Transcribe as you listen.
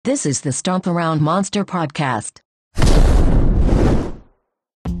This is the Stomp Around Monster Podcast.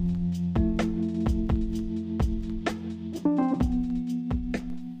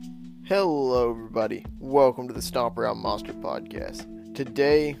 Hello, everybody. Welcome to the Stomp Around Monster Podcast.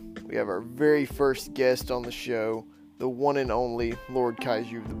 Today, we have our very first guest on the show, the one and only Lord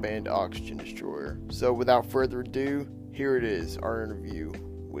Kaiju of the band Oxygen Destroyer. So, without further ado, here it is, our interview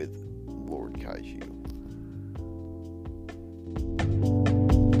with Lord Kaiju.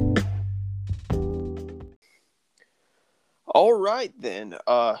 All right, then.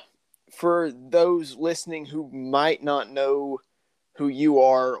 For those listening who might not know who you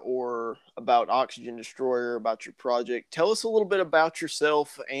are or about Oxygen Destroyer, about your project, tell us a little bit about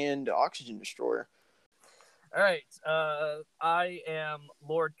yourself and Oxygen Destroyer. All right. I am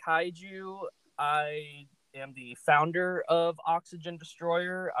Lord Kaiju. I am the founder of Oxygen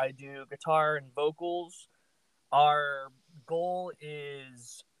Destroyer. I do guitar and vocals. Our goal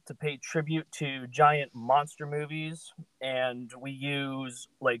is to pay tribute to giant monster movies, and we use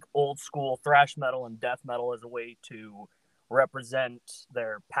like old school thrash metal and death metal as a way to represent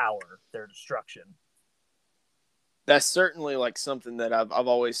their power, their destruction. That's certainly like something that I've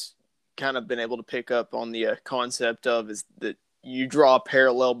always kind of been able to pick up on the concept of, is that you draw a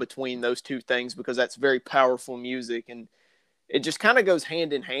parallel between those two things because that's very powerful music and it just kind of goes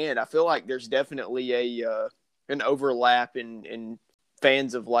hand in hand. I feel like there's definitely an overlap in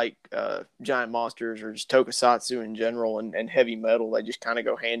fans of like giant monsters or just tokusatsu in general and heavy metal. They just kind of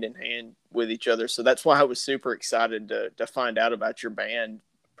go hand in hand with each other. So that's why I was super excited to find out about your band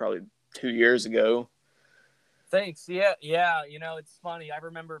probably 2 years ago. Thanks. Yeah. You know, it's funny. I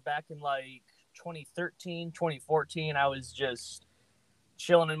remember back in like 2013, 2014, I was just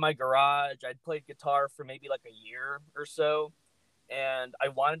chilling in my garage. I'd played guitar for maybe like a year or so. And I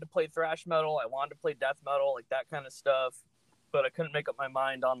wanted to play thrash metal. I wanted to play death metal, like that kind of stuff. But I couldn't make up my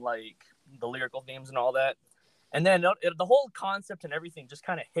mind on like the lyrical themes and all that. And then the whole concept and everything just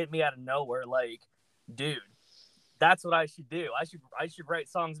kind of hit me out of nowhere. Like, dude, that's what I should do. I should write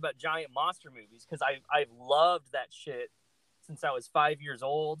songs about giant monster movies because I've loved that shit since I was 5 years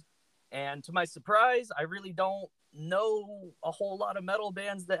old. And to my surprise, I really don't know a whole lot of metal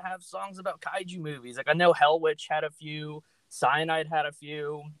bands that have songs about kaiju movies. Like I know Hellwitch had a few, Cyanide had a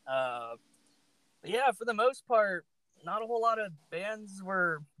few. Yeah, for the most part, not a whole lot of bands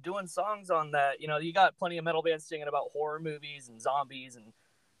were doing songs on that. You know, you got plenty of metal bands singing about horror movies and zombies and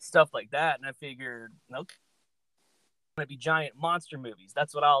stuff like that. And I figured, okay, going to be giant monster movies.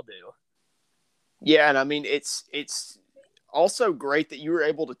 That's what I'll do. Yeah, and I mean, it's also great that you were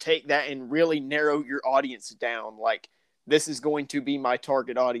able to take that and really narrow your audience down. Like, this is going to be my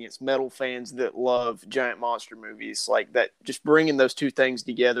target audience, metal fans that love giant monster movies. Like that, just bringing those two things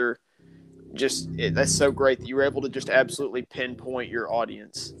together. That's so great that you were able to just absolutely pinpoint your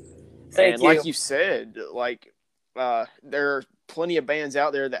audience. Thank And you. like you said, like there are plenty of bands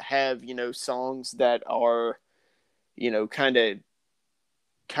out there that have, songs that are, kind of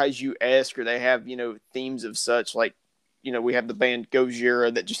kaiju-esque, or they have, themes of such. Like, we have the band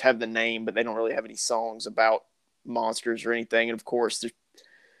Gojira that just have the name, but they don't really have any songs about monsters or anything. And of course, there's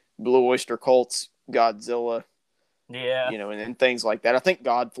Blue Oyster Cult's Godzilla. Yeah. And things like that. I think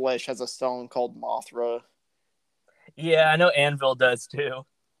Godflesh has a song called Mothra. Yeah, I know Anvil does too.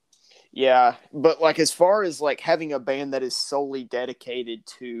 Yeah, but like as far as like having a band that is solely dedicated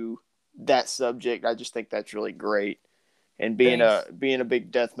to that subject, I just think that's really great. And being a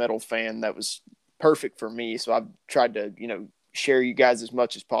big death metal fan, that was perfect for me. So I've tried to, share you guys as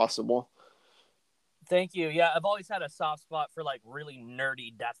much as possible. Thank you. Yeah, I've always had a soft spot for like really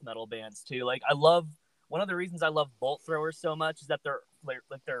nerdy death metal bands too. Like one of the reasons I love Bolt Thrower so much is that their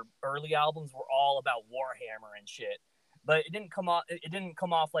early albums were all about Warhammer and shit. But it didn't come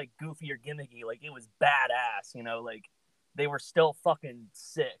off like goofy or gimmicky. Like it was badass, like they were still fucking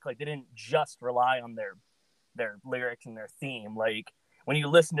sick. Like they didn't just rely on their lyrics and their theme. Like when you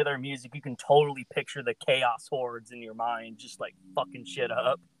listen to their music, you can totally picture the chaos hordes in your mind just like fucking shit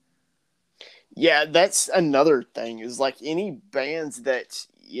up. Yeah, that's another thing, is like any bands that,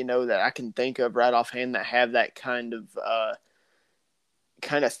 that I can think of right offhand that have that kind of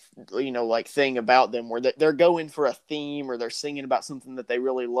like thing about them where they're going for a theme or they're singing about something that they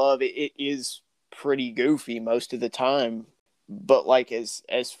really love. It is pretty goofy most of the time. But like as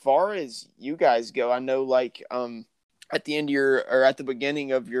far as you guys go, I know like at the end of or at the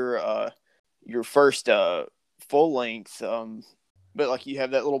beginning of your first full length, but like you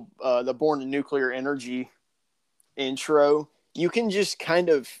have that little the Born in Nuclear Energy intro. You can just kind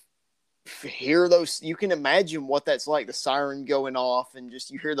of hear those. You can imagine what that's like, the siren going off and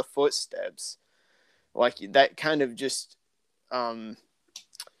just you hear the footsteps. Like that kind of just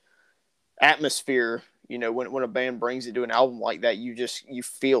atmosphere. You know, when a band brings it to an album like that, you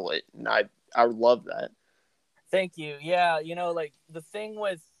feel it, and I love that. Thank you. Yeah, you know, like the thing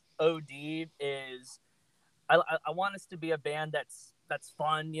with OD is I want us to be a band that's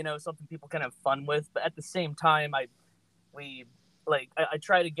fun, you know, something people can have fun with, but at the same time, I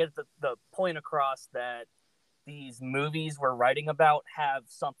try to get the point across that these movies we're writing about have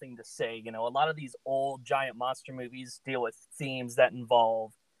something to say. You know, a lot of these old giant monster movies deal with themes that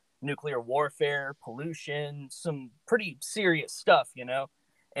involve nuclear warfare, pollution, some pretty serious stuff, you know.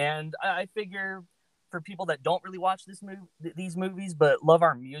 And I figure for people that don't really watch these movies but love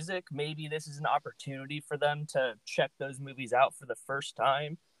our music, maybe this is an opportunity for them to check those movies out for the first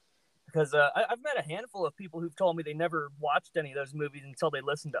time. Because I've met a handful of people who've told me they never watched any of those movies until they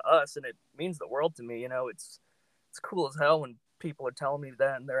listened to us, and it means the world to me. You know, it's cool as hell when people are telling me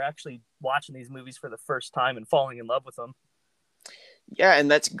that and they're actually watching these movies for the first time and falling in love with them. Yeah, and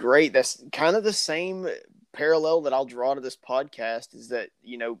that's great. That's kind of the same parallel that I'll draw to this podcast is that,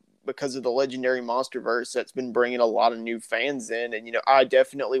 you know, because of the legendary Monsterverse, that's been bringing a lot of new fans in. And, you know, I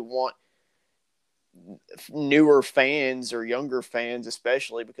definitely want newer fans or younger fans,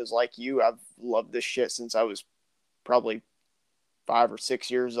 especially because like you, I've loved this shit since I was probably 5 or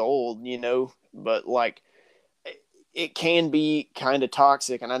 6 years old, you know, but like it can be kind of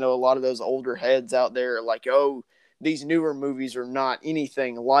toxic. And I know a lot of those older heads out there are like, oh, these newer movies are not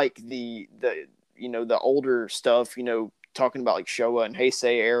anything like the, you know, the older stuff, you know, talking about like Showa and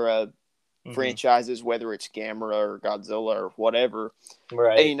Heisei era franchises, whether it's Gamera or Godzilla or whatever.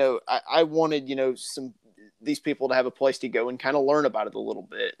 Right. And, you know, I wanted, you know, these people to have a place to go and kind of learn about it a little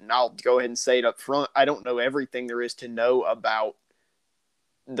bit. And I'll go ahead and say it up front. I don't know everything there is to know about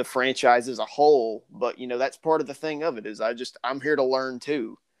the franchise as a whole, but, you know, that's part of the thing of it is I'm here to learn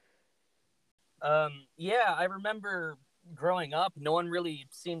too. Yeah, I remember growing up, no one really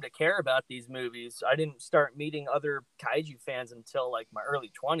seemed to care about these movies. I didn't start meeting other kaiju fans until like my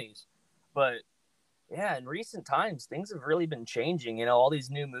early 20s. But yeah, in recent times, things have really been changing. You know, all these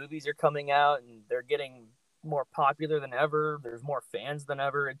new movies are coming out and they're getting more popular than ever. There's more fans than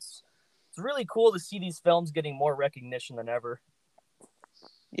ever. It's really cool to see these films getting more recognition than ever.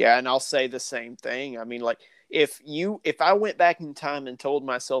 Yeah, and I'll say the same thing. I mean, like if I went back in time and told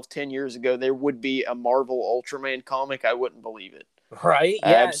myself 10 years ago there would be a Marvel Ultraman comic, I wouldn't believe it. Right?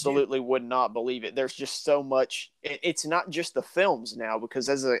 I Yeah, absolutely would not believe it. There's just so much. It's not just the films now, because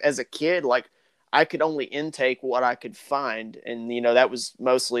as a kid, like I could only intake what I could find, and you know that was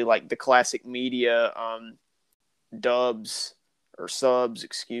mostly like the classic media, dubs or subs,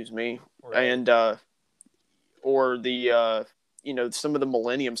 excuse me, right. and or the you know, some of the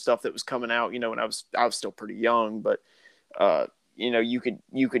Millennium stuff that was coming out. You know, when I was still pretty young, but you know, you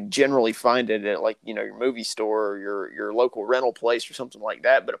could generally find it at like, you know, your movie store or your local rental place or something like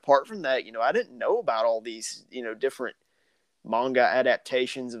that. But apart from that, you know, I didn't know about all these, you know, different manga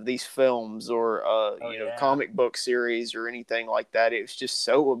adaptations of these films or you know, comic book series or anything like that. It was just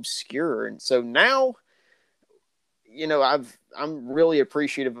so obscure. And so now, you know, I'm really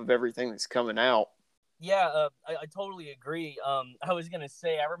appreciative of everything that's coming out. Yeah, I totally agree. I was gonna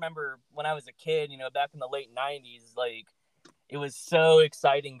say, I remember when I was a kid, you know, back in the late '90s, like it was so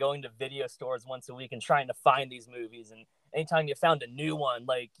exciting going to video stores once a week and trying to find these movies. And anytime you found a new one,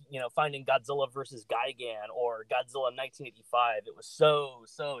 like, you know, finding Godzilla versus Gigan or Godzilla 1985, it was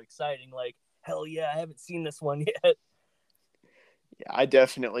so exciting. Like, hell yeah, I haven't seen this one yet. Yeah, I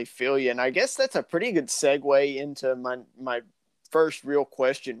definitely feel you, and I guess that's a pretty good segue into my first real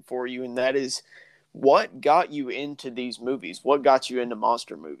question for you, and that is, what got you into these movies? What got you into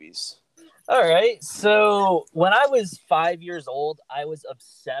monster movies? All right. So when I was 5 years old, I was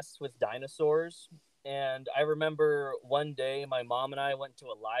obsessed with dinosaurs. And I remember one day my mom and I went to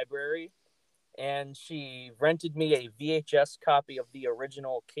a library and she rented me a VHS copy of the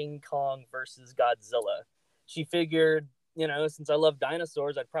original King Kong versus Godzilla. She figured, you know, since I love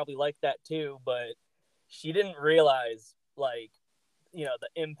dinosaurs, I'd probably like that too. But she didn't realize, like, you know,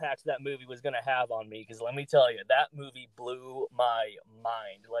 the impact that movie was going to have on me. Because let me tell you, that movie blew my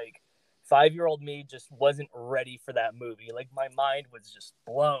mind. Like, 5-year-old me just wasn't ready for that movie. Like, my mind was just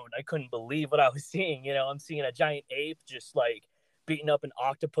blown. I couldn't believe what I was seeing. You know, I'm seeing a giant ape just like beating up an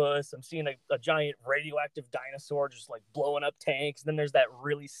octopus. I'm seeing a giant radioactive dinosaur just like blowing up tanks. And then there's that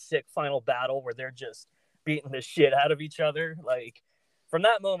really sick final battle where they're just beating the shit out of each other. Like, from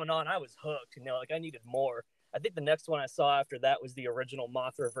that moment on, I was hooked. You know, like I needed more. I think the next one I saw after that was the original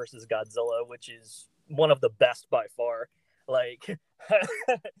Mothra versus Godzilla, which is one of the best by far. Like,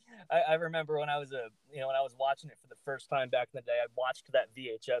 I remember when I was when I was watching it for the first time back in the day, I watched that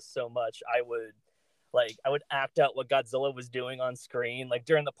VHS so much I would Like, I would act out what Godzilla was doing on screen. Like,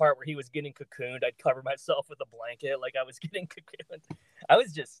 during the part where he was getting cocooned, I'd cover myself with a blanket like I was getting cocooned. I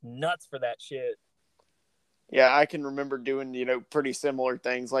was just nuts for that shit. Yeah, I can remember doing, pretty similar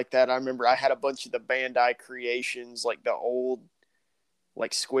things like that. I remember I had a bunch of the Bandai creations, like the old,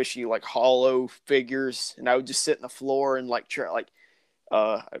 like squishy, like hollow figures, and I would just sit in the floor and like try, like,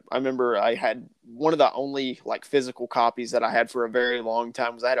 I remember I had one of the only like physical copies that I had for a very long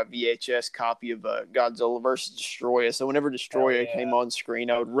time was I had a VHS copy of Godzilla versus Destroyer. So whenever Destroyer came on screen,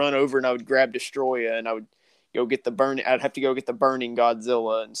 I would run over and I would grab Destroyer and I would go get the burning. I'd have to go get the burning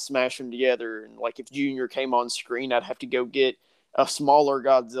Godzilla and smash them together. And like if Junior came on screen, I'd have to go get a smaller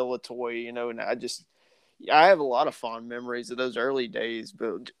Godzilla toy, and I have a lot of fond memories of those early days.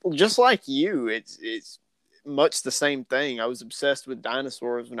 But just like you, it's much the same thing. I was obsessed with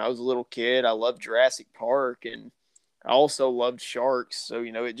dinosaurs when I was a little kid. I loved Jurassic Park, and I also loved sharks. So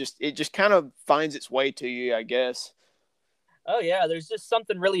it just kind of finds its way to you, I guess. Oh yeah, there's just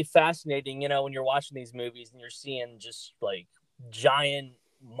something really fascinating, when you're watching these movies and you're seeing just like giant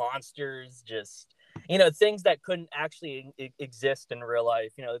monsters, just things that couldn't actually exist in real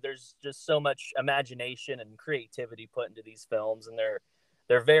life. There's just so much imagination and creativity put into these films, and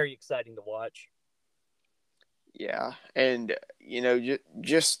they're very exciting to watch. Yeah, and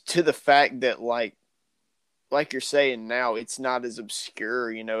just to the fact that like you're saying now, it's not as obscure,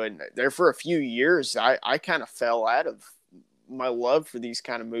 and there for a few years, I kind of fell out of my love for these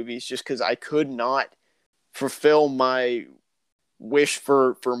kind of movies just because I could not fulfill my wish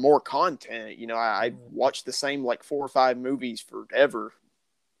for more content. I watched the same like 4 or 5 movies forever.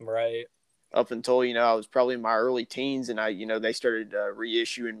 Right. Up until, I was probably in my early teens and they started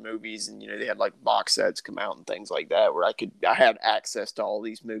reissuing movies and, they had like box sets come out and things like that where I had access to all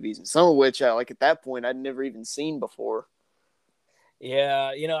these movies and some of which at that point I'd never even seen before.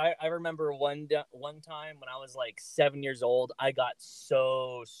 Yeah. I remember one time when I was like 7 years old, I got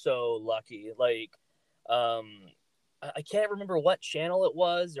so lucky. Like, I can't remember what channel it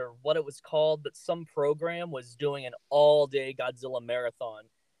was or what it was called, but some program was doing an all-day Godzilla marathon.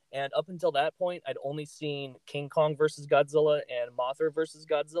 And up until that point, I'd only seen King Kong versus Godzilla and Mothra versus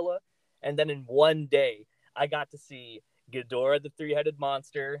Godzilla. And then in one day, I got to see Ghidorah the Three-Headed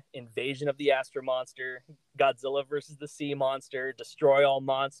Monster, Invasion of the Astro Monster, Godzilla versus the Sea Monster, Destroy All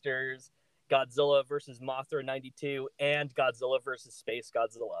Monsters, Godzilla versus Mothra 92, and Godzilla versus Space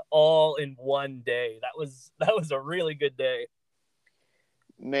Godzilla, all in one day. That was a really good day.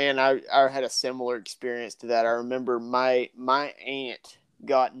 Man, I had a similar experience to that. I remember my aunt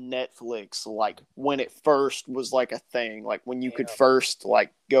got Netflix like when it first was like a thing, like when you could first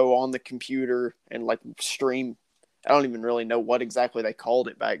like go on the computer and like stream. I don't even really know what exactly they called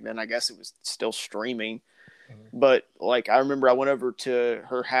it back then. I guess it was still streaming. But like I remember I went over to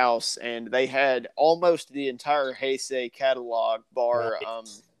her house and they had almost the entire Heisei catalog bar. Right.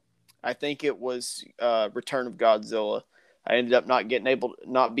 I think it was Return of Godzilla. I ended up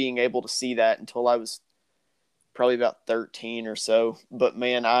not being able to see that until I was probably about 13 or so. But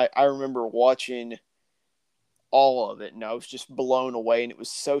man, I remember watching all of it and I was just blown away, and it was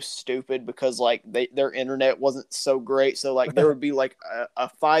so stupid because like their internet wasn't so great, so like there would be like a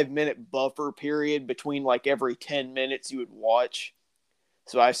 5-minute buffer period between like every 10 minutes you would watch.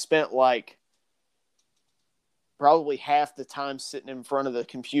 So I spent like probably half the time sitting in front of the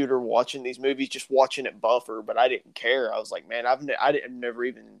computer watching these movies, just watching it buffer, but I didn't care. I was like, man, I've never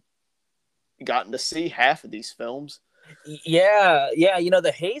even gotten to see half of these films. Yeah,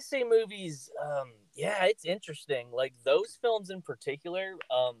 the Heisei movies, yeah, it's interesting. Like those films in particular,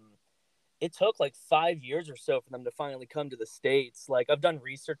 it took like 5 years or so for them to finally come to the States. Like I've done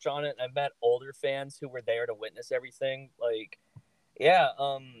research on it and I've met older fans who were there to witness everything. Like, yeah,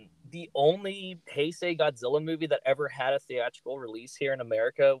 the only Heisei Godzilla movie that ever had a theatrical release here in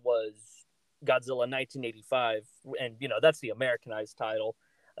America was Godzilla 1985. And, that's the Americanized title.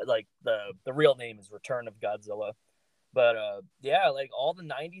 Like the real name is Return of Godzilla. But yeah, like all the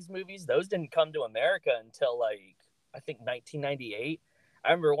 90s movies, those didn't come to America until like I think 1998. I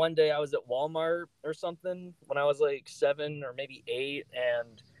remember one day I was at Walmart or something when I was like 7 or maybe 8,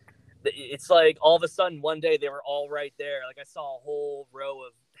 and it's like all of a sudden one day they were all right there. Like I saw a whole row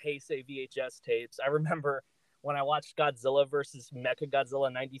of Heisei VHS tapes. I remember when I watched Godzilla versus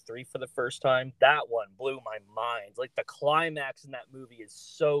Mechagodzilla 93 for the first time, that one blew my mind. Like the climax in that movie is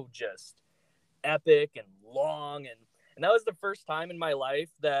so just epic and long, and that was the first time in my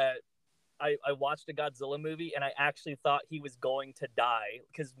life that I watched a Godzilla movie and I actually thought he was going to die,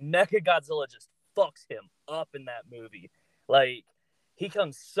 because Mechagodzilla just fucks him up in that movie. Like he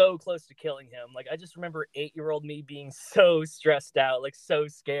comes so close to killing him. Like I just remember 8-year-old me being so stressed out, like so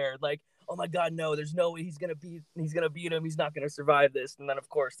scared. Like oh my God, no, there's no way he's gonna beat him. He's not gonna survive this. And then of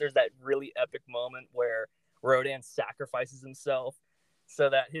course there's that really epic moment where Rodan sacrifices himself so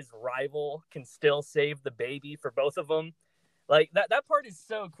that his rival can still save the baby for both of them. Like that part is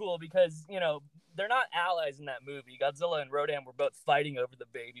so cool because, you know, they're not allies in that movie. Godzilla and Rodan were both fighting over the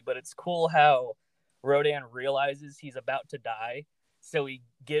baby, but it's cool how Rodan realizes he's about to die, so he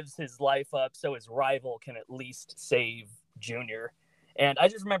gives his life up so his rival can at least save Junior. And I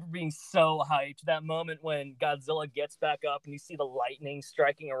just remember being so hyped that moment when Godzilla gets back up and you see the lightning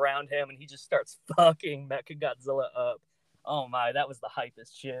striking around him and he just starts fucking Mechagodzilla up. Oh my, that was the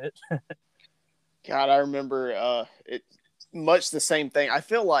hypest shit. God, I remember it much the same thing. I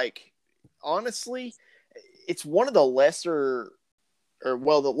feel like, honestly, it's one of the lesser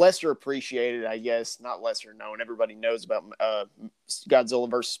appreciated, I guess, not lesser known. Everybody knows about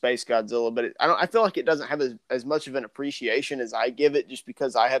Godzilla versus Space Godzilla, but I feel like it doesn't have as much of an appreciation as I give it, just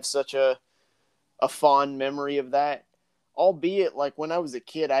because I have such a fond memory of that. Albeit, like, when I was a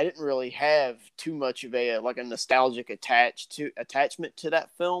kid, I didn't really have too much of a nostalgic attachment to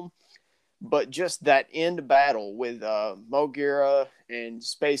that film. But just that end battle with Mogira and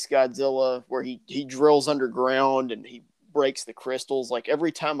Space Godzilla, where he drills underground and he breaks the crystals. Like,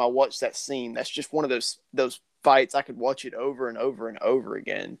 every time I watch that scene, that's just one of those fights I could watch it over and over and over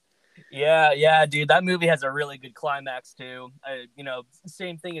again. Yeah, dude, that movie has a really good climax too. You know,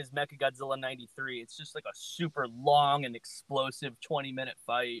 same thing as Mechagodzilla 93. It's just like a super long and explosive 20-minute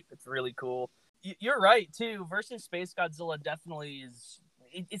fight. It's really cool. You're right too. Versus Space Godzilla definitely is.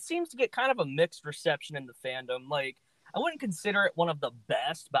 It seems to get kind of a mixed reception in the fandom. Like, I wouldn't consider it one of the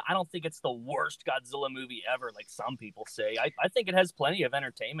best, but I don't think it's the worst Godzilla movie ever, like some people say. I think it has plenty of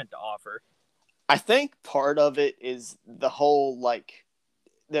entertainment to offer. I think part of it is the whole, like,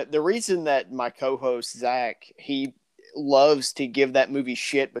 the reason that my co-host Zach, he loves to give that movie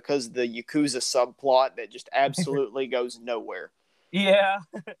shit because the Yakuza subplot that just absolutely goes nowhere. Yeah.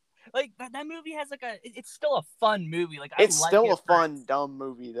 Like, that movie has it's still a fun movie. Like, it's still a fun, dumb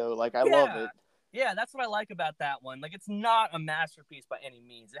movie though. Like, I love it. Yeah, that's what I like about that one. Like, it's not a masterpiece by any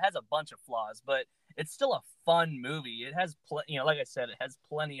means. It has a bunch of flaws, but it's still a fun movie. It has, like I said, it has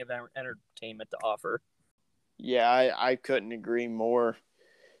plenty of entertainment to offer. Yeah, I couldn't agree more.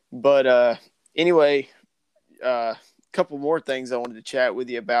 But anyway, couple more things I wanted to chat with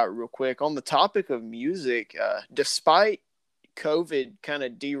you about real quick. On the topic of music, despite COVID kind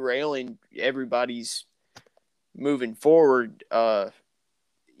of derailing everybody's moving forward,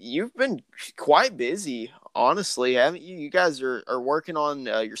 you've been quite busy, honestly, haven't you? You guys are working on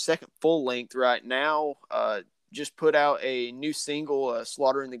your second full length right now. Just put out a new single,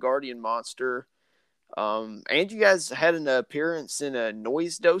 Slaughtering the Guardian Monster. And you guys had an appearance in a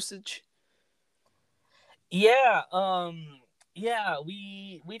Noise Dosage. Yeah,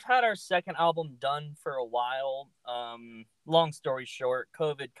 we've had our second album done for a while. Long story short,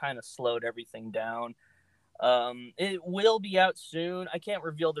 COVID kind of slowed everything down. It will be out soon. I can't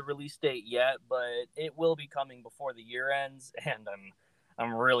reveal the release date yet, but it will be coming before the year ends, and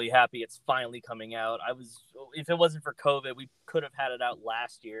I'm really happy it's finally coming out. If it wasn't for COVID, we could have had it out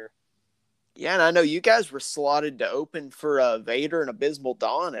last year. Yeah, and I know you guys were slotted to open for Vader and Abysmal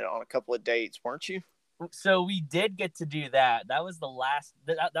Dawn on a couple of dates, weren't you? So we did get to do that. That was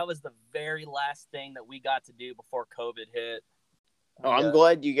the very last thing that we got to do before COVID hit. Oh, I'm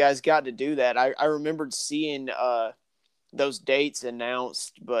glad you guys got to do that. I remembered seeing those dates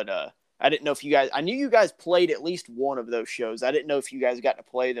announced, but I didn't know if you guys – I knew you guys played at least one of those shows. I didn't know if you guys got to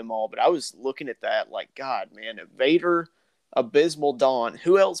play them all, but I was looking at that like, God, man, Vader, Abysmal Dawn.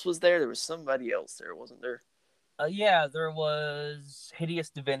 Who else was there? There was somebody else there, wasn't there? Yeah, there was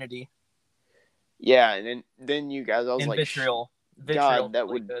Hideous Divinity. Yeah, and then you guys, I was like, Vitriol. God, that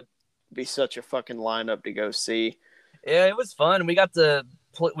would be such a fucking lineup to go see. Yeah, it was fun. We got to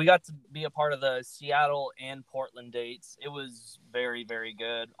be a part of the Seattle and Portland dates. It was very, very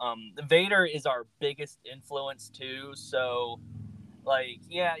good. Vader is our biggest influence too. So, like,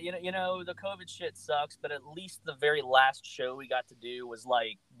 yeah, you know, the COVID shit sucks, but at least the very last show we got to do was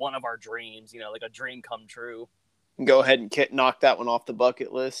like one of our dreams. You know, like a dream come true. Go ahead and knock that one off the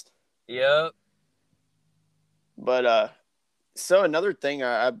bucket list. Yep. But so another thing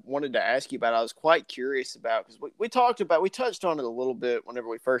I wanted to ask you about, I was quite curious about, because we touched on it a little bit whenever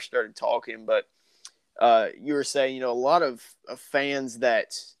we first started talking, but you were saying, you know, a lot of fans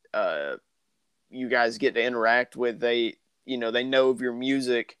that you guys get to interact with, they know of your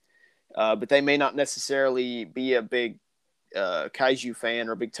music, but they may not necessarily be a big kaiju fan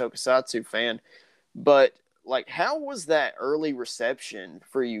or a big tokusatsu fan. But like, how was that early reception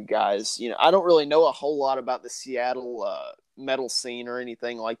for you guys? You know, I don't really know a whole lot about the Seattle metal scene or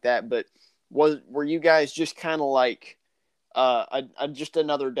anything like that, but were you guys just kind of like just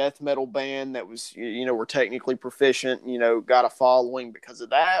another death metal band that was, were technically proficient, got a following because of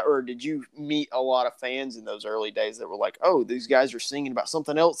that? Or did you meet a lot of fans in those early days that were like, oh, these guys are singing about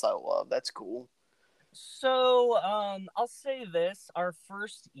something else I love? That's cool. So, I'll say this: our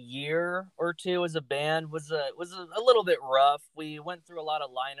first year or two as a band was a little bit rough. We went through a lot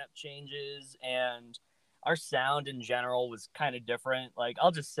of lineup changes, and our sound in general was kind of different. Like,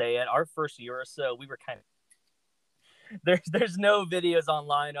 I'll just say it: our first year or so, we were kind of there's no videos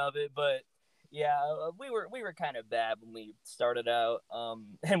online of it, but yeah, we were kind of bad when we started out.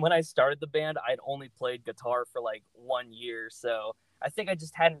 And when I started the band, I'd only played guitar for like 1 year, so I think I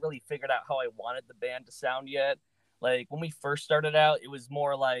just hadn't really figured out how I wanted the band to sound yet. Like when we first started out, it was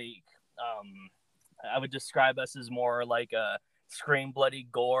more like I would describe us as more like a Scream Bloody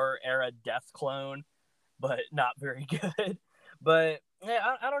Gore era Death clone, but not very good. But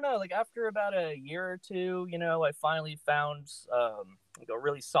yeah, I don't know. Like after about a year or two, I finally found like a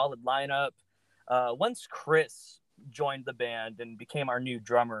really solid lineup. Once Chris joined the band and became our new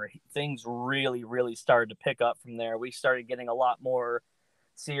drummer, things really, really started to pick up from there. We started getting a lot more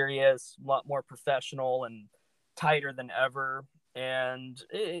serious, a lot more professional, and tighter than ever. And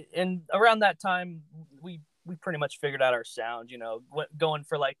around that time, we pretty much figured out our sound. Going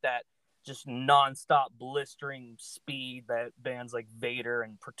for like that just nonstop blistering speed that bands like Vader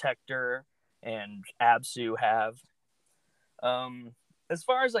and Protector and Absu have. As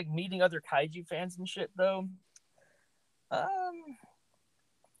far as like meeting other kaiju fans and shit though,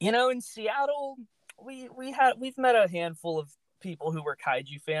 in Seattle, we've met a handful of people who were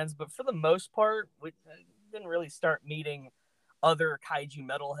kaiju fans, but for the most part, we didn't really start meeting other kaiju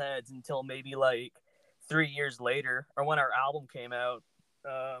metalheads until maybe like 3 years later, or when our album came out.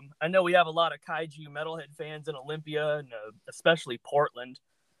 I know we have a lot of kaiju metalhead fans in Olympia and especially Portland,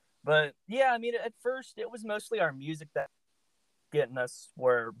 but yeah, I mean, at first it was mostly our music that getting us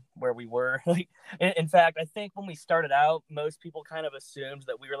where we were. Like, in fact, I think when we started out, most people kind of assumed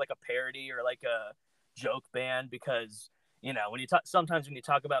that we were like a parody or like a joke band because when you sometimes when you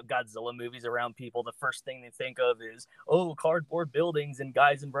talk about Godzilla movies around people, the first thing they think of is cardboard buildings and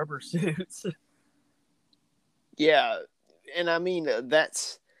guys in rubber suits. Yeah, and I mean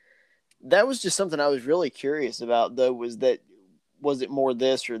that was just something I was really curious about though, was it more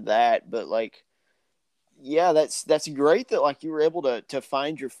this or that? But like, yeah, that's great that like you were able to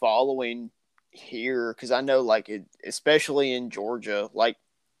find your following here, because I know like especially in Georgia, like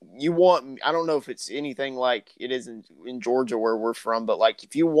I don't know if it's anything like it is in Georgia where we're from, but like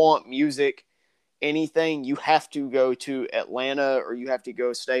if you want music, anything, you have to go to Atlanta or you have to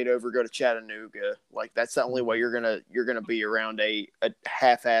go to Chattanooga. Like that's the only way you're gonna be around a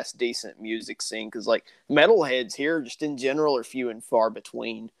half-ass decent music scene, because like metalheads here just in general are few and far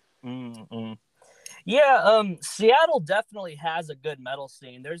between. Mm-hmm. Yeah, Seattle definitely has a good metal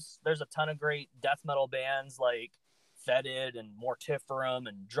scene. There's a ton of great death metal bands like Fetid and Mortiferum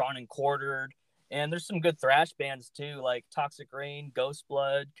and Drawn and Quartered, and there's some good thrash bands too, like Toxic Rain, Ghost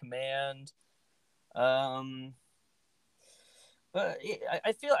Blood, Command. But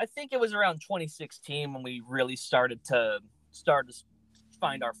I think it was around 2016 when we really started to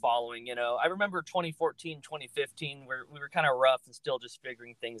find our following. I remember 2014, 2015, where we were kind of rough and still just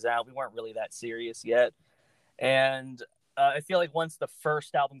figuring things out. We weren't really that serious yet. And I feel like once the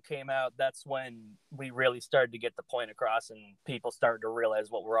first album came out, that's when we really started to get the point across and people started to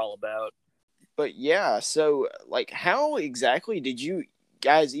realize what we're all about. But yeah, so like how exactly did you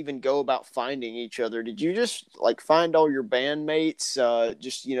guys even go about finding each other? Did you just like find all your bandmates,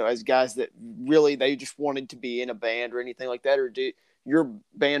 just as guys that really they just wanted to be in a band or anything like that, or did your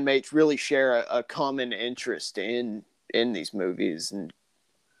bandmates really share a common interest in these movies and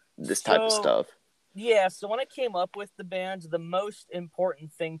this type of stuff? Yeah, so when I came up with the band, the most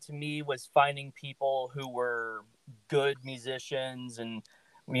important thing to me was finding people who were good musicians and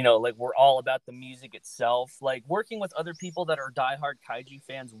like we're all about the music itself. Like working with other people that are diehard kaiju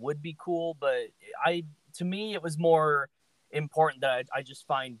fans would be cool, but to me it was more important that I just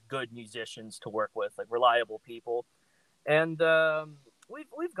find good musicians to work with, like reliable people. And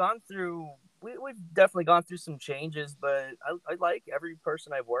we've gone through we've definitely gone through some changes, but I like every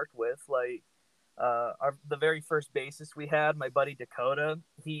person I've worked with. Like the very first bassist we had, my buddy Dakota,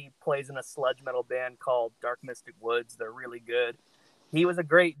 he plays in a sludge metal band called Dark Mystic Woods. They're really good. He was a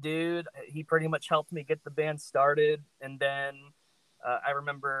great dude. He pretty much helped me get the band started. And then I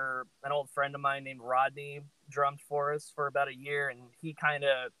remember an old friend of mine named Rodney drummed for us for about a year, and he kind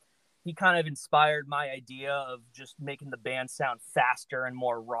of inspired my idea of just making the band sound faster and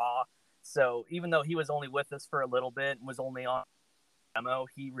more raw. So even though he was only with us for a little bit and was only on demo,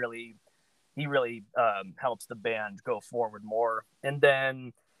 he really helps the band go forward more. And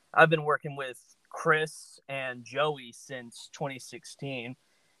then I've been working with Chris and Joey since 2016.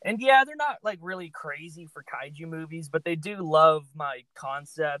 And yeah, they're not like really crazy for kaiju movies, but they do love my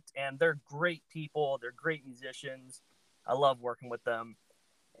concept, and they're great people. They're great musicians. I love working with them.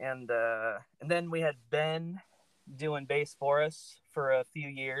 And then we had Ben doing bass for us for a few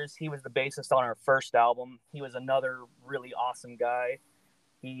years. He was the bassist on our first album. He was another really awesome guy.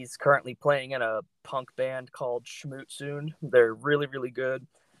 He's currently playing in a punk band called Schmootsoon. They're really, really good.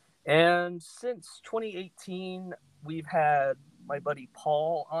 And since 2018, we've had my buddy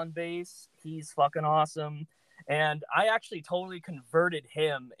Paul on bass. He's fucking awesome. And I actually totally converted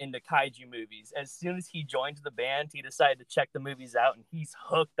him into kaiju movies. As soon as he joined the band, he decided to check the movies out, and he's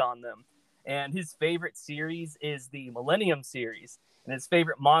hooked on them. And his favorite series is the Millennium series, and his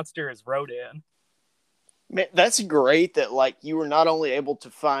favorite monster is Rodan. Man, that's great that like you were not only able to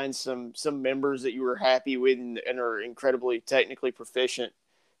find some members that you were happy with and are incredibly technically proficient,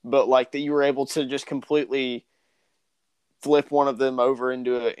 but like that you were able to just completely flip one of them over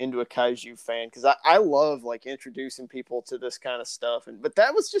into a kaiju fan, because I love like introducing people to this kind of stuff. But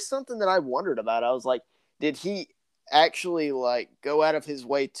that was just something that I wondered about. I was like, did he actually like go out of his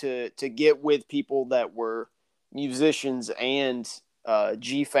way to get with people that were musicians and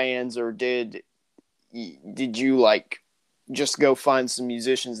G fans, or did you like just go find some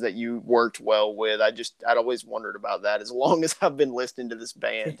musicians that you worked well with? I'd always wondered about that as long as I've been listening to this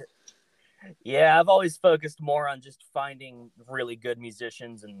band. Yeah, I've always focused more on just finding really good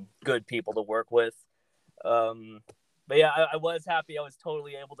musicians and good people to work with. But yeah, I was happy I was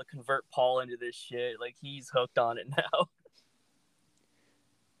totally able to convert Paul into this shit. Like, he's hooked on it now.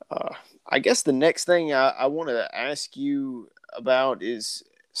 I guess the next thing I want to ask you about is,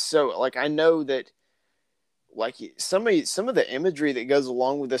 so like I know that like some of the imagery that goes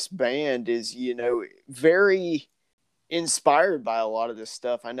along with this band is, you know, very inspired by a lot of this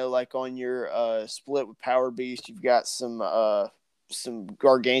stuff. I know like on your split with Power Beast, you've got some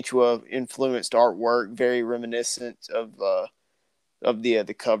Gargantua influenced artwork, very reminiscent of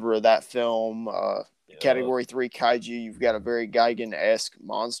the cover of that film. Category 3 kaiju, you've got a very Gigan-esque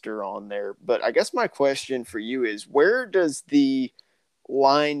monster on there. But I guess my question for you is, where does the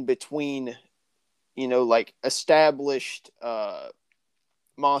line between, you know, like established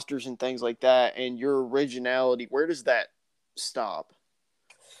monsters and things like that and your originality, where does that stop?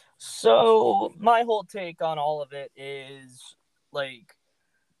 So my whole take on all of it is like,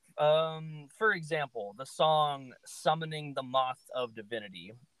 for example, the song Summoning the Moth of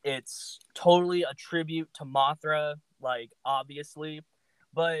Divinity. It's totally a tribute to Mothra, like, obviously,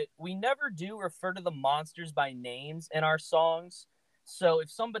 but we never do refer to the monsters by names in our songs. So if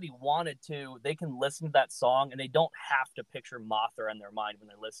somebody wanted to, they can listen to that song and they don't have to picture Mothra in their mind when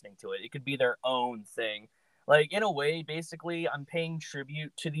they're listening to it. It could be their own thing. Like, in a way, basically, I'm paying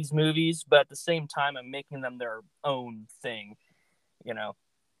tribute to these movies, but at the same time, I'm making them their own thing, you know?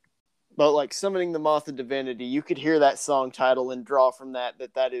 But like Summoning the Moth of Divinity, you could hear that song title and draw from that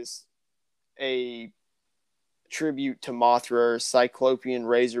is a tribute to Mothra or Cyclopean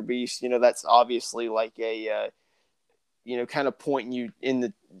Razor Beast. You know, that's obviously like a you know, kind of pointing you in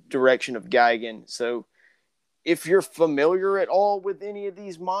the direction of Gigan. So if you're familiar at all with any of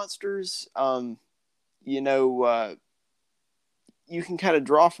these monsters, you know, you can kind of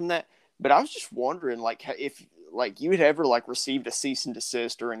draw from that. But I was just wondering, like, if like you had ever like received a cease and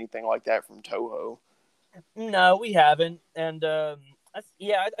desist or anything like that from Toho. No, we haven't. And I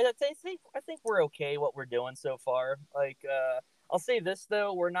think we're okay what we're doing so far. Like, I'll say this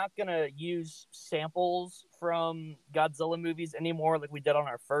though, we're not gonna use samples from Godzilla movies anymore like we did on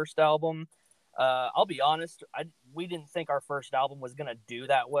our first album. I'll be honest, we didn't think our first album was gonna do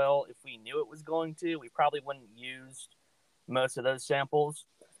that well. If we knew it was going to, we probably wouldn't use most of those samples.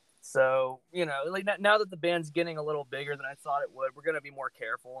 So, you know, like now that the band's getting a little bigger than I thought it would, we're going to be more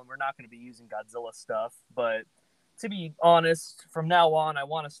careful and we're not going to be using Godzilla stuff. But to be honest, from now on, I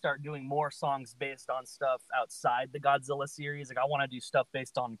want to start doing more songs based on stuff outside the Godzilla series. Like, I want to do stuff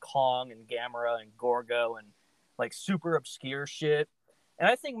based on Kong and Gamera and Gorgo and like super obscure shit. And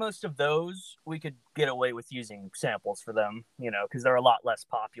I think most of those we could get away with using samples for them, you know, because they're a lot less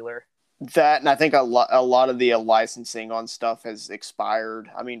popular. That, and I think a lot of the licensing on stuff has expired.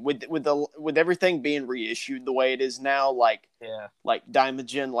 I mean, with everything being reissued the way it is now, like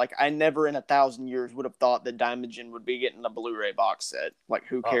Daimogen, like I never in 1,000 years would have thought that Daimogen would be getting a Blu-ray box set. Like,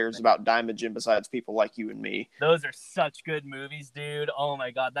 who cares about Daimogen besides people like you and me? Those are such good movies, dude. Oh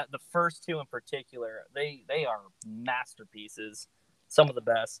my god, the first two in particular, they are masterpieces. Some of the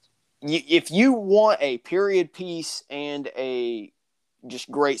best. if you want a period piece and a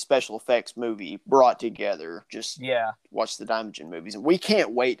just great special effects movie brought together, just watch the Daimajin movies. And we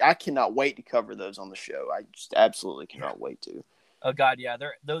can't wait. I cannot wait to cover those on the show. I just absolutely cannot wait to. Oh God, yeah.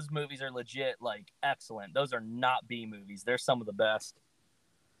 Those movies are legit, like, excellent. Those are not B movies. They're some of the best.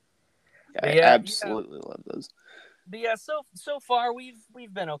 I absolutely love those. But yeah, so far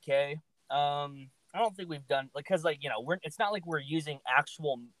we've been okay. I don't think we've done, because it's not like we're using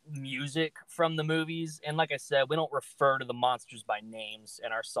actual music from the movies, and like I said, we don't refer to the monsters by names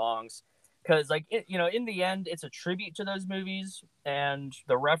in our songs, because in the end, it's a tribute to those movies, and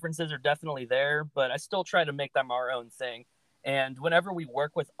the references are definitely there. But I still try to make them our own thing. And whenever we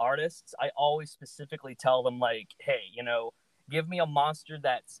work with artists, I always specifically tell them, like, hey, give me a monster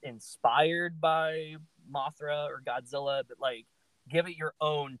that's inspired by Mothra or Godzilla, but like, give it your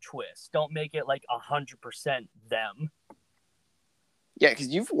own twist. Don't make it like 100% them. Yeah, because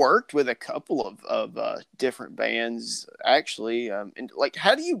you've worked with a couple of different bands, actually. And like,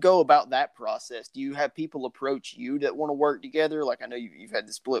 how do you go about that process? Do you have people approach you that want to work together? Like, I know you've had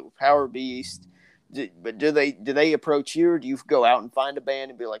the split with Power Beast. But do they approach you, or do you go out and find a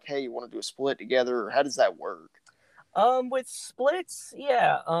band and be like, hey, you want to do a split together? Or how does that work? With splits,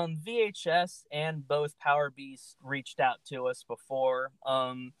 yeah. VHS and both Power Beast reached out to us before.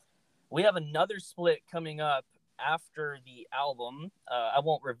 We have another split coming up after the album. I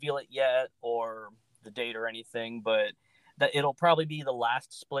won't reveal it yet or the date or anything, but that it'll probably be the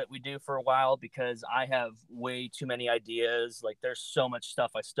last split we do for a while, because I have way too many ideas. Like, there's so much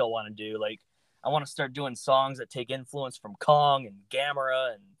stuff I still want to do. Like, I want to start doing songs that take influence from Kong and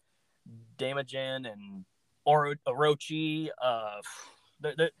Gamera and Daimajin and Orochi.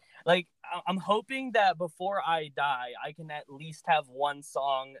 Like, I'm hoping that before I die, I can at least have one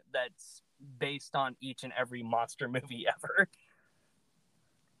song that's based on each and every monster movie ever.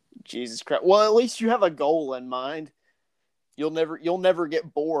 Jesus Christ! Well, at least you have a goal in mind. You'll never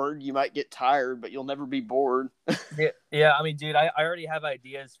get bored. You might get tired, but you'll never be bored. Yeah. I mean, dude, I already have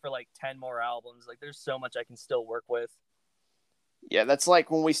ideas for like 10 more albums. Like, there's so much I can still work with. Yeah, that's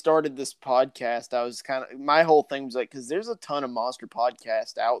like when we started this podcast. I was my whole thing was like, because there's a ton of monster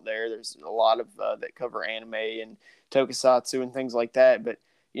podcasts out there. There's a lot of that cover anime and tokusatsu and things like that. But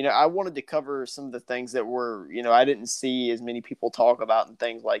I wanted to cover some of the things that were I didn't see as many people talk about and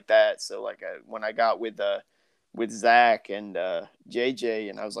things like that. So like when I got with Zach and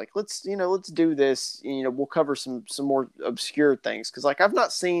JJ, and I was like, let's do this. We'll cover some more obscure things, because like I've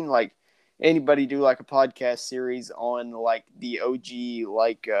not seen like anybody do like a podcast series on like the OG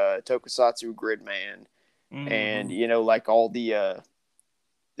like Tokusatsu Gridman, and like all the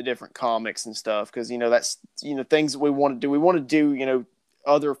different comics and stuff, because that's things that we want to do. We want to do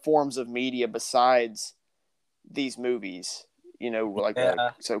other forms of media besides these movies. Like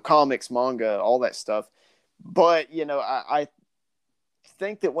so comics, manga, all that stuff. But I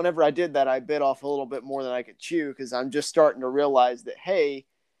think that whenever I did that, I bit off a little bit more than I could chew, because I'm just starting to realize that, hey,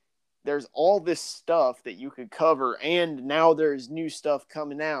 there's all this stuff that you could cover, and now there's new stuff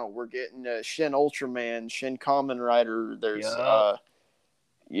coming out. We're getting Shin Ultraman, Shin Kamen Rider. There's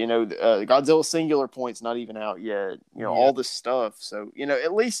Godzilla Singular Point's not even out yet. All this stuff. So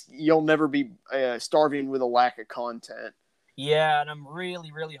at least you'll never be starving with a lack of content. Yeah, and I'm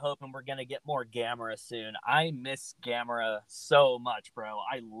really, really hoping we're going to get more Gamera soon. I miss Gamera so much, bro.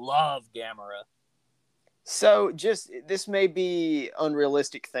 I love Gamera. So this may be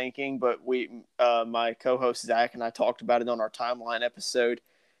unrealistic thinking, but my co-host Zach and I talked about it on our timeline episode.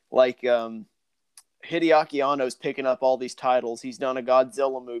 Like, Hideaki Anno's picking up all these titles. He's done a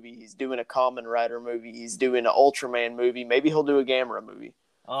Godzilla movie. He's doing a Kamen Rider movie. He's doing an Ultraman movie. Maybe he'll do a Gamera movie.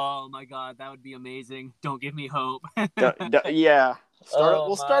 Oh my God, that would be amazing! Don't give me hope. Yeah,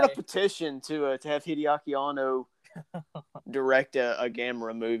 we'll start a petition to have Hideaki Anno direct a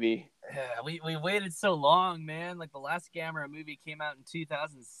Gamera movie. Yeah, we waited so long, man. Like, the last Gamera movie came out in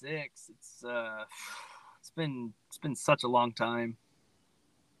 2006. It's been such a long time.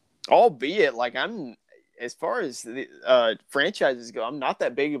 Albeit, like, I'm, as far as the franchises go, I'm not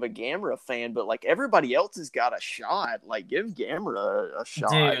that big of a Gamera fan, but like everybody else has got a shot. Like, give Gamera a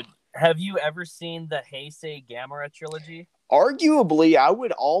shot. Dude, have you ever seen the Heisei Gamera trilogy? Arguably, I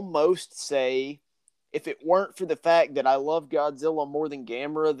would almost say, if it weren't for the fact that I love Godzilla more than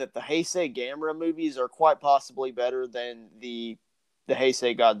Gamera, that the Heisei Gamera movies are quite possibly better than the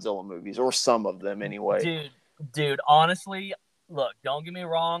Heisei Godzilla movies, or some of them anyway. Dude, honestly, look, don't get me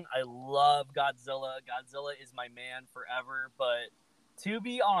wrong. I love Godzilla. Godzilla is my man forever. But to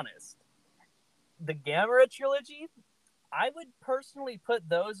be honest, the Gamera trilogy, I would personally put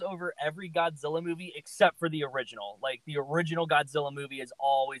those over every Godzilla movie except for the original. Like, the original Godzilla movie is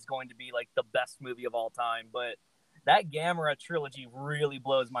always going to be like the best movie of all time, but that Gamera trilogy really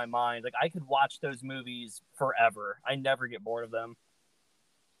blows my mind. Like, I could watch those movies forever. I never get bored of them.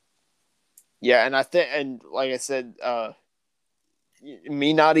 Yeah, and I think, and like I said,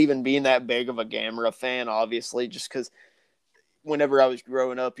 me not even being that big of a Gamera fan, obviously, just because whenever I was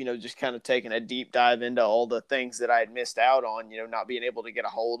growing up, just kind of taking a deep dive into all the things that I had missed out on, not being able to get a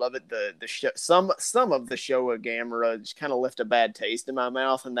hold of it. The show, some of the Showa Gamera just kind of left a bad taste in my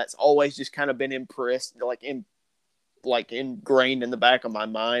mouth, and that's always just kind of been ingrained in the back of my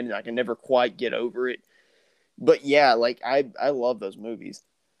mind, and I can never quite get over it. But yeah, like I love those movies.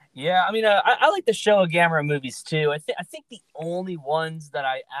 Yeah, I mean, I like the Showa Gamera movies too. I think the only ones that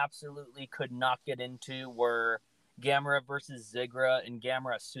I absolutely could not get into were Gamera versus Zigra and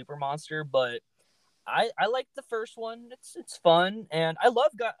Gamera Super Monster, but I like the first one. It's fun, and I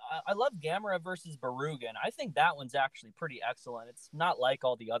love Gamera versus Barugan. I think that one's actually pretty excellent. It's not like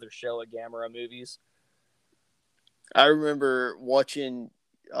all the other Showa Gamera movies. I remember watching.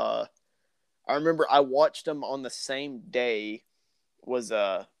 I remember I watched them on the same day.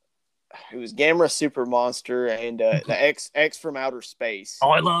 It was Gamera Super Monster and the X from Outer Space.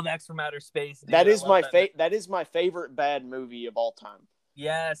 Oh, I love X from Outer Space. Dude. That is that is my favorite bad movie of all time.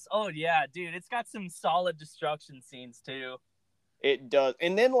 Yes. Oh yeah, dude. It's got some solid destruction scenes too. It does.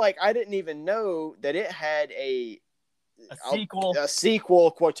 And then I didn't even know that it had a sequel. A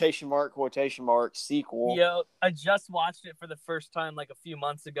sequel, quotation mark, sequel. Yo, I just watched it for the first time like a few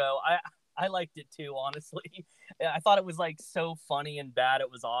months ago. I liked it too, honestly. I thought it was so funny and bad.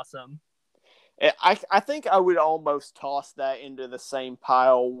 It was awesome. I think I would almost toss that into the same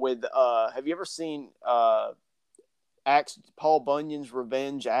pile with have you ever seen Paul Bunyan's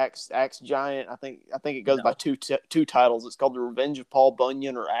Revenge Axe Giant? I think it goes by two titles. It's called The Revenge of Paul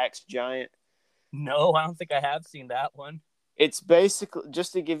Bunyan or Axe Giant. No, I don't think I have seen that one. It's basically,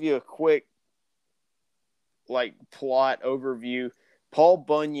 just to give you a quick plot overview, Paul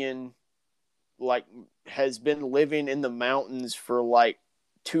Bunyan has been living in the mountains for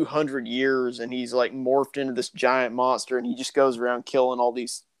 200 years, and he's morphed into this giant monster, and he just goes around killing all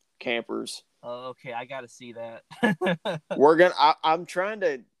these campers. Oh, okay, I gotta see that. I'm trying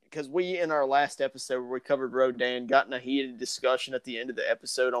to, because we, in our last episode where we covered Rodan, got in a heated discussion at the end of the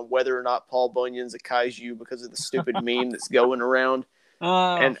episode on whether or not Paul Bunyan's a kaiju because of the stupid meme that's going around.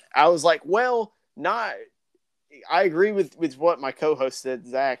 And I was like, well, not. I agree with what my co-host said,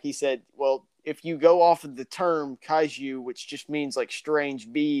 Zach. He said, well, if you go off of the term kaiju, which just means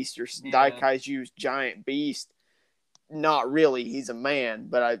strange beast, or Daikaiju's giant beast, not really. He's a man.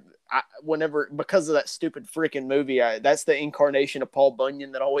 But whenever, because of that stupid freaking movie, that's the incarnation of Paul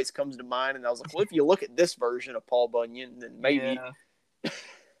Bunyan that always comes to mind. And I was like, well, if you look at this version of Paul Bunyan, then maybe. Yeah.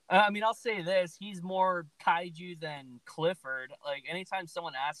 I mean, I'll say this: he's more kaiju than Clifford. Anytime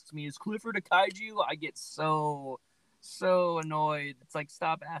someone asks me, "Is Clifford a kaiju?" I get so annoyed. It's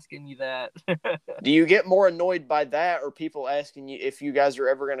stop asking me that. Do you get more annoyed by that, or people asking you if you guys are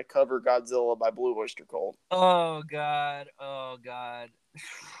ever going to cover Godzilla by Blue Oyster Cult? Oh God.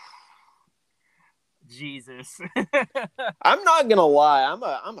 Jesus. I'm not gonna lie,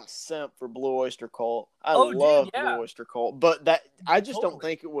 I'm a simp for Blue Oyster Cult. I love Blue Oyster Cult, but that I just don't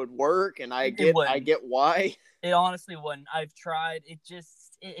think it would work, and I get why. It honestly wouldn't. I've tried. It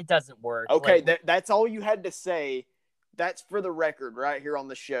doesn't work. Okay, that's all you had to say. That's for the record right here on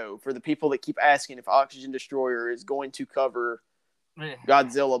the show, for the people that keep asking if Oxygen Destroyer is going to cover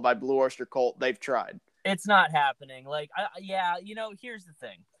Godzilla by Blue Oyster Cult. They've tried. It's not happening. Here's the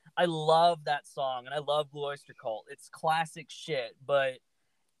thing. I love that song, and I love Blue Oyster Cult. It's classic shit, but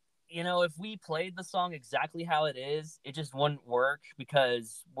if we played the song exactly how it is, it just wouldn't work,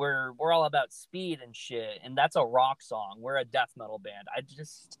 because we're all about speed and shit, and that's a rock song. We're a death metal band. I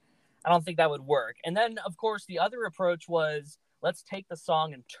don't think that would work. And then, of course, the other approach was, let's take the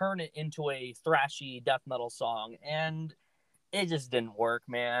song and turn it into a thrashy death metal song, and it just didn't work,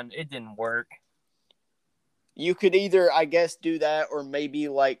 man. It didn't work. You could either, I guess, do that, or maybe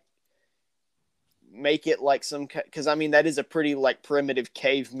make it some, because I mean that is a pretty primitive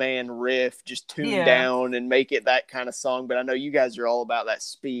caveman riff, just tuned down, and make it that kind of song. But I know you guys are all about that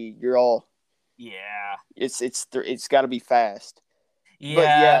speed. You're all it's got to be fast.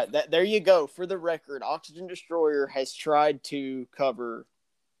 Yeah. But there you go. For the record, Oxygen Destroyer has tried to cover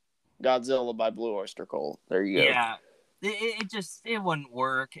Godzilla by Blue Oyster Cult. There you go. Yeah. It wouldn't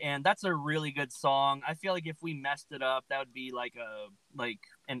work, and that's a really good song. I feel like if we messed it up, that would be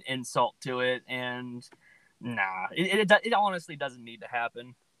an insult to it, and nah, it honestly doesn't need to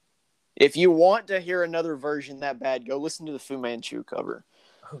happen. If you want to hear another version that bad, go listen to the Fu Manchu cover.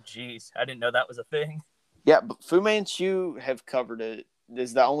 Oh, geez. I didn't know that was a thing. Yeah, but Fu Manchu have covered it. This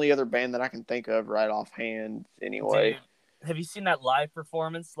is the only other band that I can think of right offhand, anyway. Dude, have you seen that live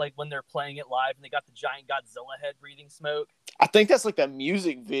performance? Like when they're playing it live and they got the giant Godzilla head breathing smoke? I think that's like the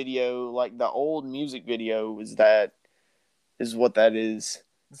music video, like the old music video is what that is.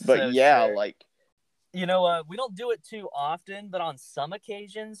 But So yeah, sick. like, You know, we don't do it too often, but on some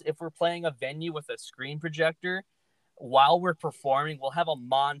occasions, if we're playing a venue with a screen projector, while we're performing, we'll have a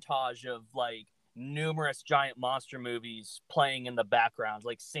montage of like numerous giant monster movies playing in the background,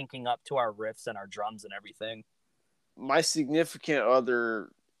 like syncing up to our riffs and our drums and everything. my significant other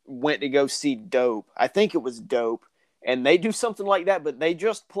went to go see Dope. I think it was Dope. And they do something like that, but they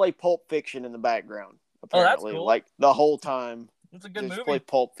just play Pulp Fiction in the background, Oh, that's apparently. cool. Like the whole time. It's a good Just movie. play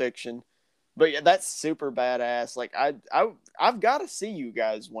Pulp Fiction. But yeah, that's super badass. Like I've got to see you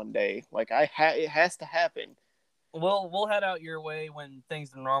guys one day. Like it has to happen. We'll head out your way when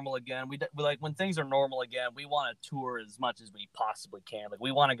things are normal again. We like when things are normal again. We want to tour as much as we possibly can. Like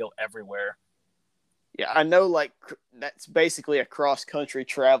we want to go everywhere. Yeah, I know. Like that's basically a cross country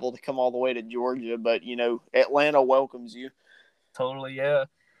travel to come all the way to Georgia, but Atlanta welcomes you. Totally, yeah,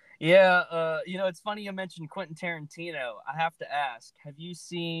 yeah. It's funny you mentioned Quentin Tarantino. I have to ask: have you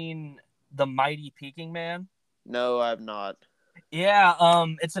seen The Mighty Peking Man? No, I've not. Yeah,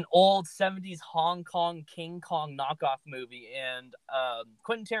 it's an old '70s Hong Kong King Kong knockoff movie, and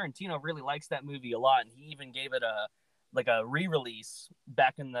Quentin Tarantino really likes that movie a lot, and he even gave it a re-release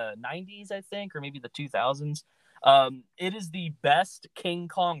back in the '90s, I think, or maybe the 2000s. It is the best King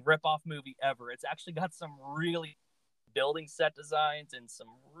Kong ripoff movie ever. It's actually got some really building set designs and some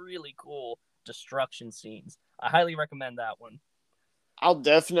really cool destruction scenes. I highly recommend that one. I'll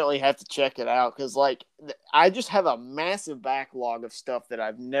definitely have to check it out because, like, I just have a massive backlog of stuff that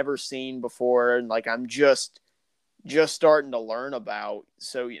I've never seen before, and like I'm just starting to learn about.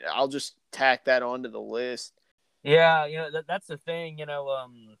 So I'll just tack that onto the list. Yeah, that's the thing.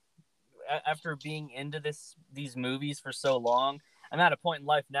 After being into these movies for so long, I'm at a point in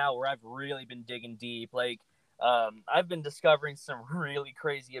life now where I've really been digging deep. Like, I've been discovering some really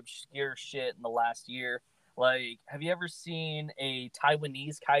crazy, obscure shit in the last year. Like, have you ever seen a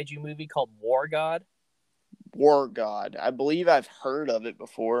Taiwanese kaiju movie called War God? War God, I believe I've heard of it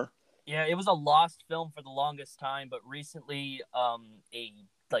before. Yeah, it was a lost film for the longest time, but recently, a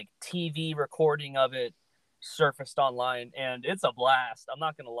like TV recording of it surfaced online, and it's a blast. I'm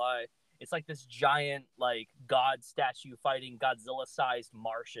not gonna lie. It's like this giant, like, god statue fighting Godzilla-sized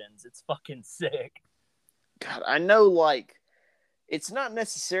Martians. It's fucking sick. God, I know, like, it's not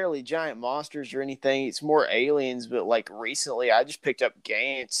necessarily giant monsters or anything. It's more aliens. But like recently, I just picked up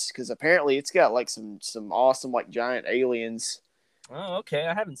Gantz because apparently it's got like some awesome like giant aliens. Oh, okay.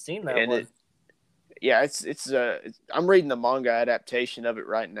 I haven't seen that And one. I'm reading the manga adaptation of it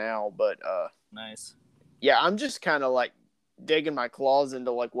right now. But Nice. yeah, I'm just kind of like digging my claws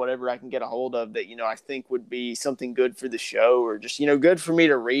into like whatever I can get a hold of that I think would be something good for the show or just good for me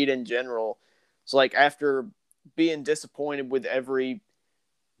to read in general. So like after being disappointed with every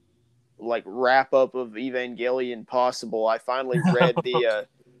like wrap up of Evangelion possible, I finally read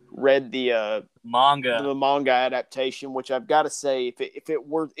the Manga. manga adaptation, which I've got to say, if it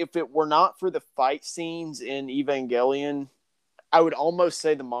were not for the fight scenes in Evangelion, I would almost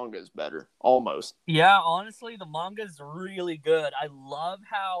say the manga is better. Almost. Yeah, honestly, the manga is really good. I love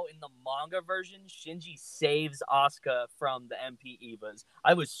how in the manga version, Shinji saves Asuka from the MP Evas.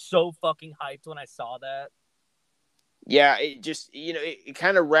 I was so fucking hyped when I saw that. Yeah, it just it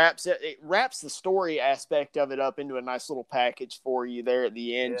kind of wraps the story aspect of it up into a nice little package for you there at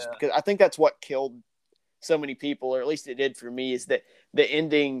the end. Yeah. Because I think that's what killed so many people, or at least it did for me, is that the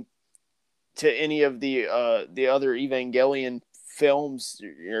ending to any of the other Evangelion films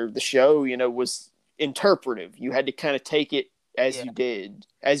or the show, was interpretive. You had to kind of take it as you did,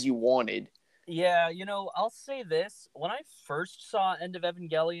 as you wanted. Yeah, I'll say this. When I first saw End of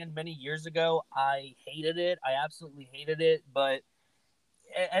Evangelion many years ago, I hated it. I absolutely hated it. But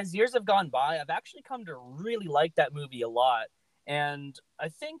as years have gone by, I've actually come to really like that movie a lot. And I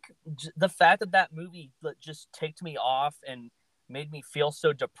think the fact that movie just ticked me off and made me feel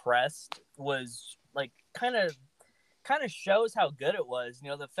so depressed was like kind of shows how good it was.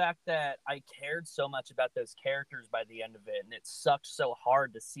 The fact that I cared so much about those characters by the end of it, and it sucked so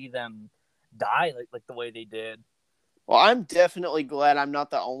hard to see them die like the way they did. Well, I'm definitely glad I'm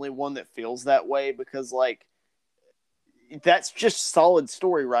not the only one that feels that way because, like, that's just solid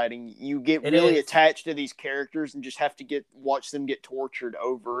story writing. You get It really is. attached to these characters and just have to watch them get tortured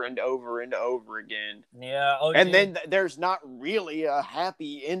over and over and over again. Yeah. Oh, And dude. then there's not really a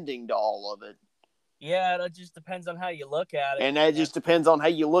happy ending to all of it. Yeah, it just depends on how you look at it. And that just depends on how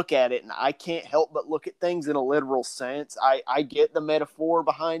you look at it. And I can't help but look at things in a literal sense. I get the metaphor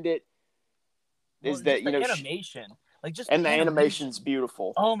behind it. Well, Is that, just the animation. Like, just and the animation. animation's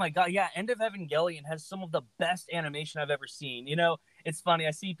beautiful. Oh my god, yeah! End of Evangelion has some of the best animation I've ever seen. You know, it's funny.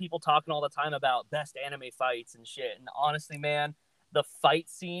 I see people talking all the time about best anime fights and shit. And honestly, man, the fight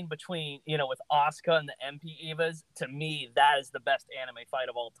scene between with Asuka and the MP Evas, to me, that is the best anime fight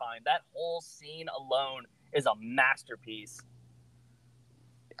of all time. That whole scene alone is a masterpiece.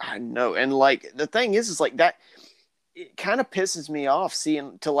 I know, and like the thing is like that. It kind of pisses me off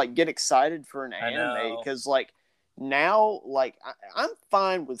seeing to like get excited for an anime because like now like I'm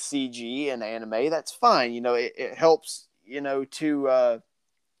fine with CG and anime. That's fine. It helps to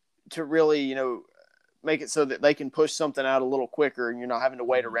really make it so that they can push something out a little quicker and you're not having to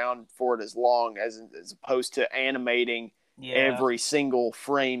wait around for it as long as opposed to animating every single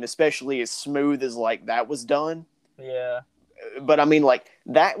frame, especially as smooth as like that was done. Yeah. But I mean like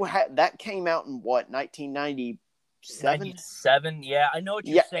that came out in what 1990. 97. Yeah, I know what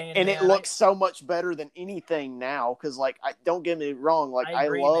you're saying, and man. it looks so much better than anything now because like don't get me wrong, like I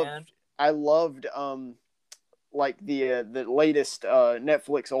agree, I loved like the latest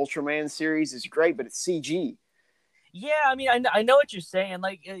Netflix Ultraman series is great, but it's CG. Yeah, I mean, I know what you're saying.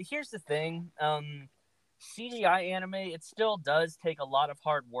 Like, here's the thing, CGI anime, it still does take a lot of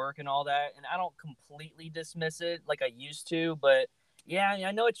hard work and all that, and I don't completely dismiss it like I used to, but yeah,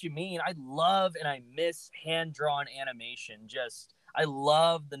 I know what you mean. I love and I miss hand-drawn animation. I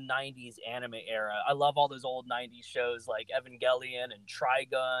love the 90s anime era. I love all those old 90s shows like Evangelion and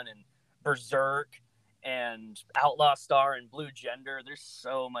Trigun and Berserk and Outlaw Star and Blue Gender. There's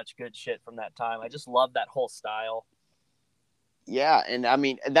so much good shit from that time. I just love that whole style. Yeah, and I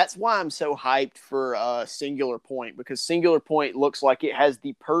mean that's why I'm so hyped for Singular Point, because Singular Point looks like it has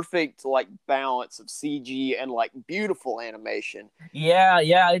the perfect like balance of CG and like beautiful animation. Yeah,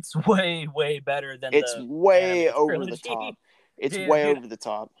 it's way better than it's the way anime over trilogy. the top. It's Dude, way over the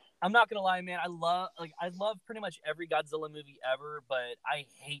top. I'm not gonna lie, man. I love pretty much every Godzilla movie ever, but I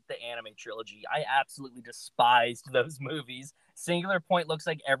hate the anime trilogy. I absolutely despised those movies. Singular Point looks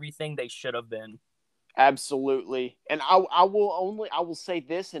like everything they should have been. Absolutely. And I will say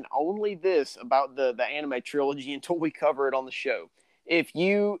this and only this about the anime trilogy until we cover it on the show. If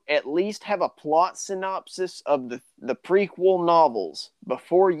you at least have a plot synopsis of the prequel novels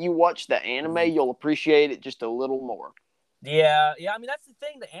before you watch the anime, you'll appreciate it just a little more. Yeah. I mean, that's the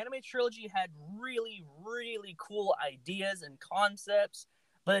thing. The anime trilogy had really, really cool ideas and concepts,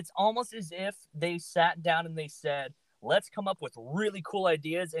 but it's almost as if they sat down and they said, let's come up with really cool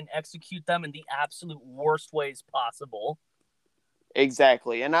ideas and execute them in the absolute worst ways possible.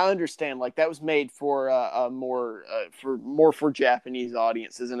 Exactly, and I understand. Like that was made for more for Japanese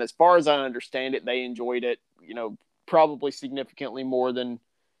audiences, and as far as I understand it, they enjoyed it. Probably significantly more than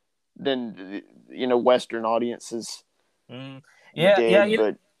Western audiences. Yeah.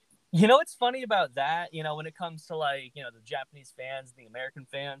 But What's funny about that? When it comes to like the Japanese fans, the American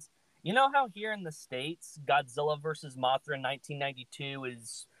fans. You know how here in the States, Godzilla vs. Mothra in 1992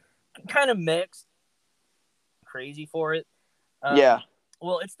 is kind of mixed, crazy for it. Yeah.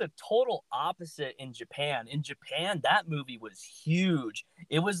 Well, it's the total opposite in Japan. In Japan, that movie was huge.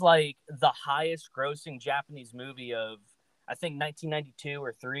 It was like the highest grossing Japanese movie of, I think, 1992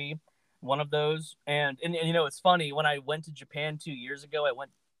 or 3, one of those. And it's funny, when I went to Japan 2 years ago, I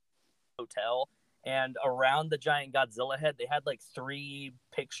went to a hotel, and around the giant Godzilla head, they had like 3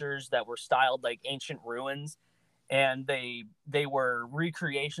 pictures that were styled like ancient ruins. And they were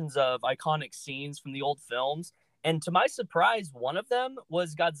recreations of iconic scenes from the old films. And to my surprise, one of them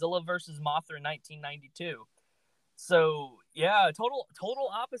was Godzilla vs. Mothra in 1992. So yeah, total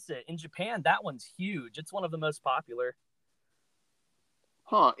opposite. In Japan, that one's huge. It's one of the most popular.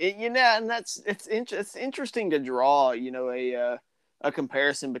 Huh? And it's interesting to draw a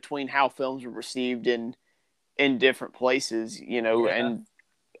comparison between how films were received in different places. And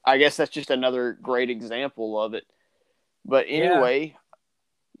I guess that's just another great example of it. But anyway.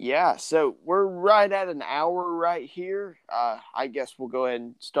 Yeah, so we're right at an hour right here. I guess we'll go ahead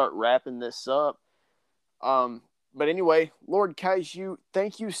and start wrapping this up. But anyway, Lord Kaiju,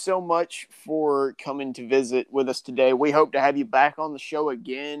 thank you so much for coming to visit with us today. We hope to have you back on the show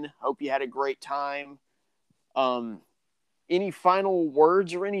again. Hope you had a great time. Any final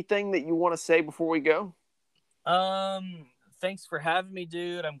words or anything that you want to say before we go? Thanks for having me,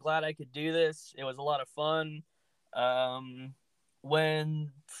 dude. I'm glad I could do this. It was a lot of fun.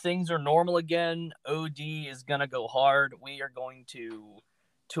 When things are normal again, OD is gonna go hard. We are going to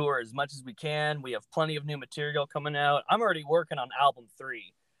tour as much as we can. We have plenty of new material coming out. I'm already working on album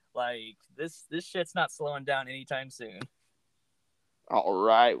 3. Like this shit's not slowing down anytime soon. All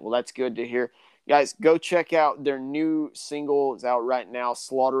right. Well, that's good to hear. Guys, go check out their new single. It's out right now,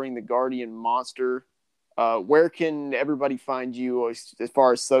 Slaughtering the Guardian Monster. Where can everybody find you as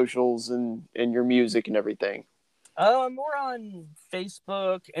far as socials and your music and everything? We're on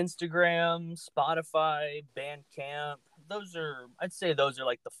Facebook, Instagram, Spotify, Bandcamp. I'd say those are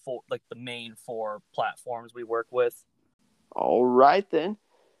like the main 4 platforms we work with. All right, then.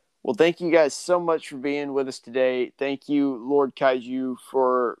 Well, thank you guys so much for being with us today. Thank you, Lord Kaiju,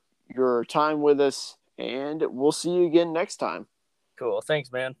 for your time with us, and we'll see you again next time. Cool.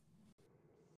 Thanks, man.